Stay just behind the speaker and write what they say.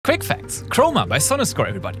Quick facts. Chroma by Sonuscore,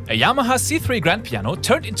 everybody. A Yamaha C3 grand piano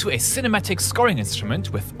turned into a cinematic scoring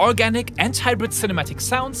instrument with organic and hybrid cinematic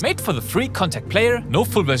sounds made for the free Kontakt Player, no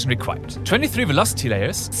full version required. 23 velocity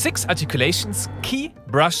layers, 6 articulations, key,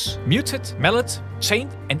 brush, muted, mallet, chain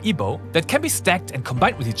and EBow that can be stacked and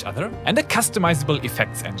combined with each other, and a customizable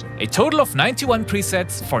effects engine. A total of 91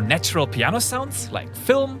 presets for natural piano sounds like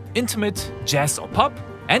film, intimate, jazz or pop,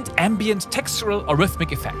 and ambient textural or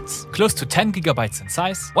rhythmic effects. Close to 10 GB in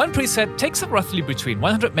size, one preset takes up roughly between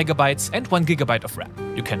 100 MB and 1 GB of RAM.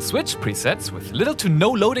 You can switch presets with little to no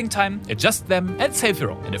loading time, adjust them and save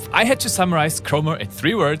your own. And if I had to summarize Chroma in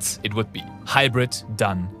 3 words, it would be hybrid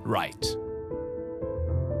done right.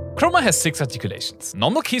 Chroma has 6 articulations,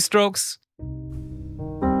 normal keystrokes,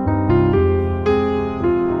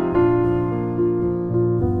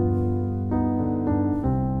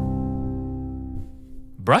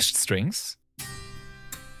 brushed strings,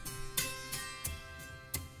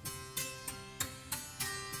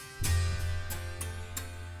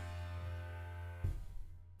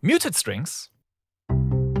 muted strings,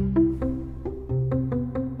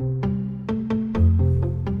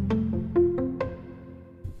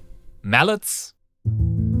 mallets,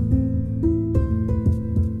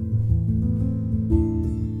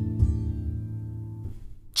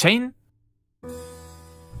 chain,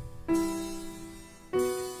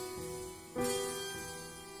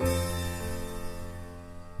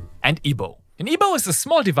 and EBow. An EBow is a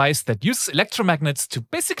small device that uses electromagnets to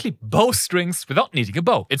basically bow strings without needing a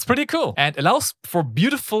bow. It's pretty cool and allows for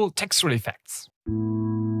beautiful textural effects.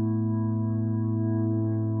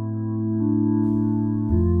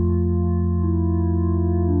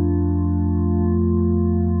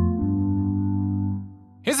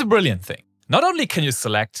 Here's a brilliant thing. Not only can you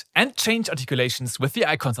select and change articulations with the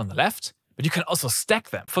icons on the left, but you can also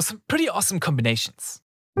stack them for some pretty awesome combinations.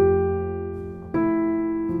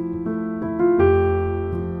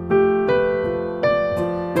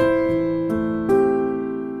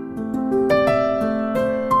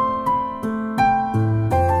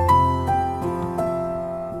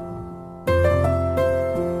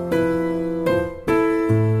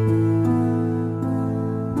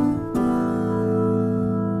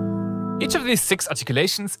 Each of these 6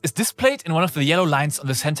 articulations is displayed in one of the yellow lines on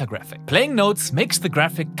the center graphic. Playing notes makes the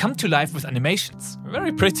graphic come to life with animations.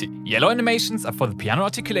 Very pretty. Yellow animations are for the piano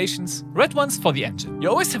articulations, red ones for the engine. You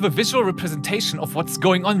always have a visual representation of what's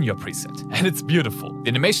going on in your preset, and it's beautiful. The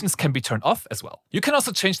animations can be turned off as well. You can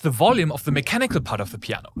also change the volume of the mechanical part of the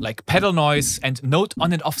piano, like pedal noise and note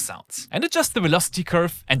on and off sounds, and adjust the velocity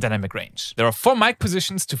curve and dynamic range. There are 4 mic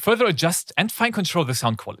positions to further adjust and fine control the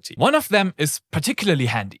sound quality. One of them is particularly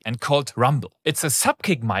handy and called rumble. It's a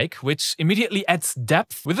sub-kick mic which immediately adds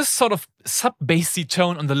depth with a sort of sub-bassy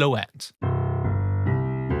tone on the low end.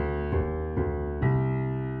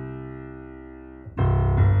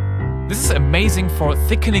 This is amazing for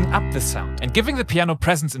thickening up the sound and giving the piano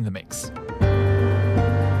presence in the mix.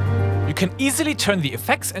 You can easily turn the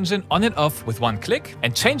effects engine on and off with one click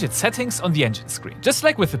and change its settings on the engine screen. Just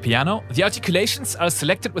like with the piano, the articulations are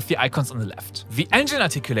selected with the icons on the left. The engine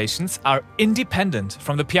articulations are independent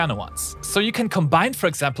from the piano ones, so you can combine, for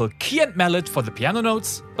example, key and mallet for the piano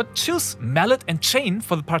notes, but choose mallet and chain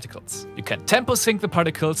for the particles. You can tempo sync the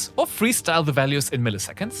particles or freestyle the values in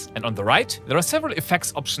milliseconds, and on the right there are several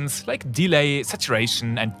effects options like delay,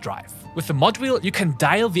 saturation and drive. With the mod wheel, you can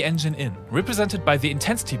dial the engine in, represented by the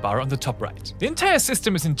intensity bar on the top right. The entire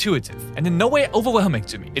system is intuitive and in no way overwhelming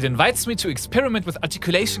to me. It invites me to experiment with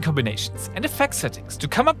articulation combinations and effect settings to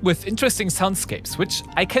come up with interesting soundscapes, which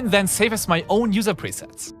I can then save as my own user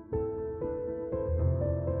presets.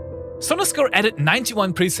 Sonuscore added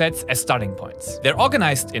 91 presets as starting points. They're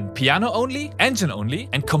organized in piano only, engine only,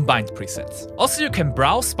 and combined presets. Also, you can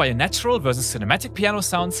browse by a natural versus cinematic piano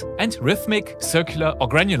sounds and rhythmic, circular, or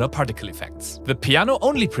granular particle effects. The piano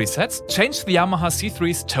only presets change the Yamaha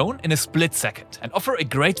C3's tone in a split second and offer a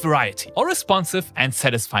great variety, all responsive and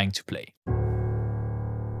satisfying to play.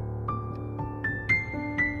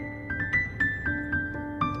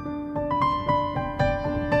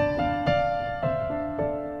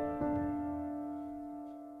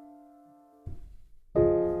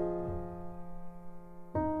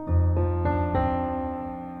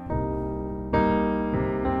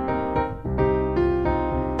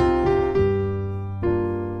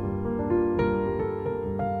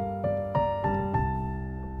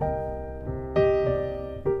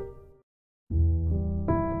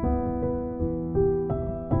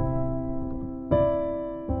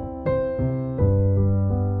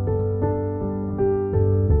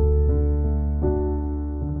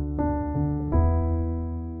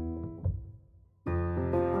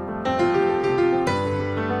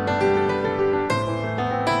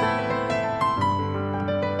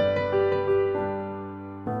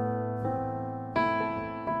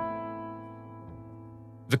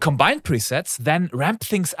 combined presets then ramp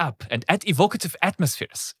things up and add evocative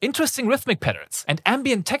atmospheres, interesting rhythmic patterns, and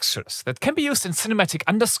ambient textures that can be used in cinematic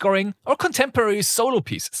underscoring or contemporary solo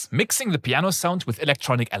pieces, mixing the piano sound with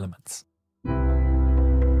electronic elements.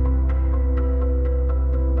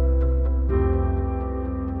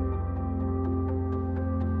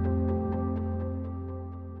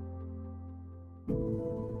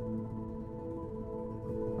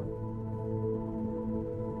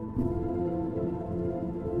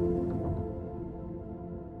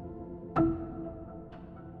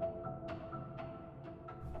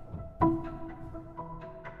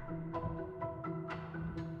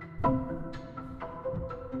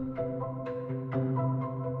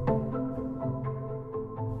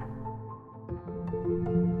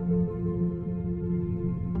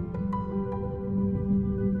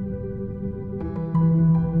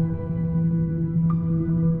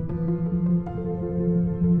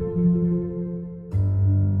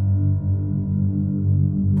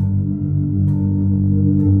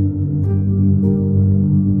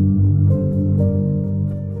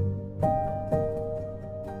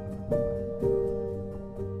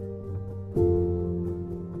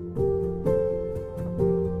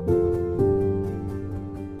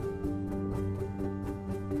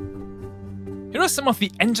 Here are some of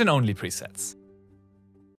the engine-only presets.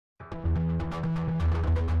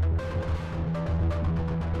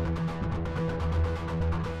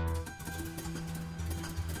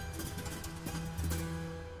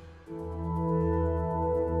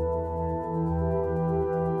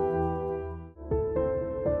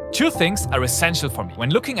 Two things are essential for me when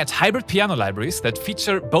looking at hybrid piano libraries that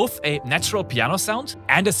feature both a natural piano sound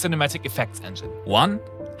and a cinematic effects engine. One,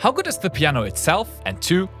 how good is the piano itself? And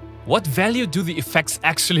two, what value do the effects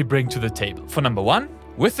actually bring to the table? For number one,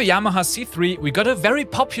 with the Yamaha C3, we got a very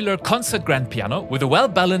popular concert grand piano with a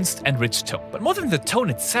well-balanced and rich tone. But more than the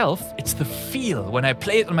tone itself, it's the feel when I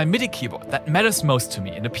play it on my MIDI keyboard that matters most to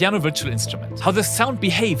me in a piano virtual instrument. How the sound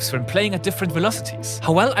behaves when playing at different velocities,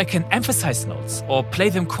 how well I can emphasize notes or play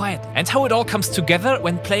them quiet, and how it all comes together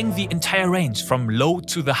when playing the entire range from low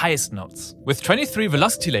to the highest notes. With 23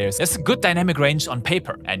 velocity layers, there's a good dynamic range on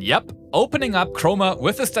paper. And yep, opening up Chroma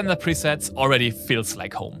with the standard presets already feels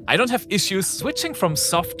like home. I don't have issues switching from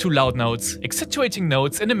soft to loud notes, accentuating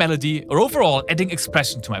notes in a melody, or overall adding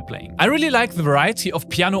expression to my playing. I really like the variety of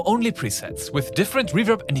piano-only presets, with different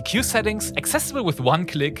reverb and EQ settings accessible with one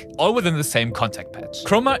click, all within the same contact patch.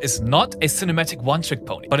 Chroma is not a cinematic one-trick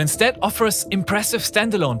pony, but instead offers impressive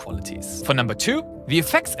standalone qualities. For number two, the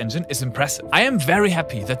effects engine is impressive. I am very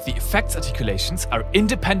happy that the effects articulations are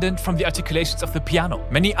independent from the articulations of the piano.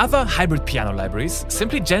 Many other hybrid piano libraries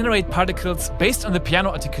simply generate particles based on the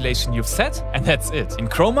piano articulation you've set, and that's it. In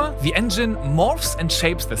Chroma, the engine morphs and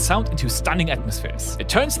shapes the sound into stunning atmospheres. It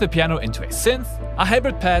turns the piano into a synth, a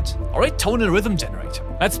hybrid pad, or a tonal rhythm generator.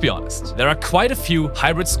 Let's be honest, there are quite a few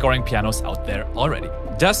hybrid scoring pianos out there already.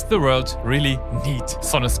 Does the world really need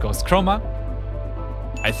Sonuscore's Chroma?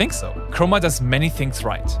 I think so. Chroma does many things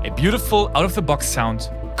right. A beautiful out-of-the-box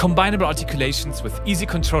sound, combinable articulations with easy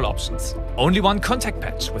control options, only one contact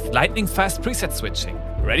patch with lightning-fast preset switching,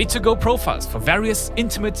 ready-to-go profiles for various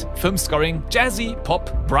intimate, film scoring, jazzy,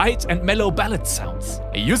 pop, bright and mellow ballad sounds,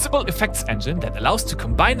 a usable effects engine that allows to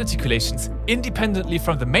combine articulations independently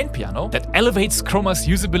from the main piano that elevates Chroma's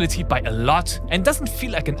usability by a lot and doesn't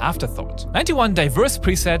feel like an afterthought, 91 diverse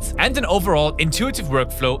presets, and an overall intuitive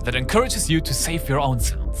workflow that encourages you to save your own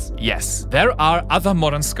sounds. Yes, there are other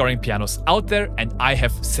modern scoring pianos out there and I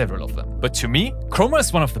have several of them. But to me, Chroma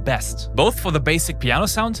is one of the best, both for the basic piano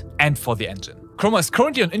sound and for the engine. Chroma is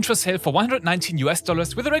currently on intro sale for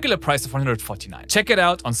 $119 with a regular price of $149. Check it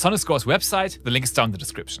out on Sonuscore's website, the link is down in the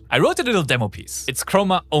description. I wrote a little demo piece. It's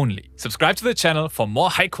Chroma only. Subscribe to the channel for more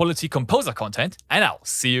high quality composer content and I'll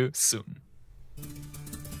see you soon.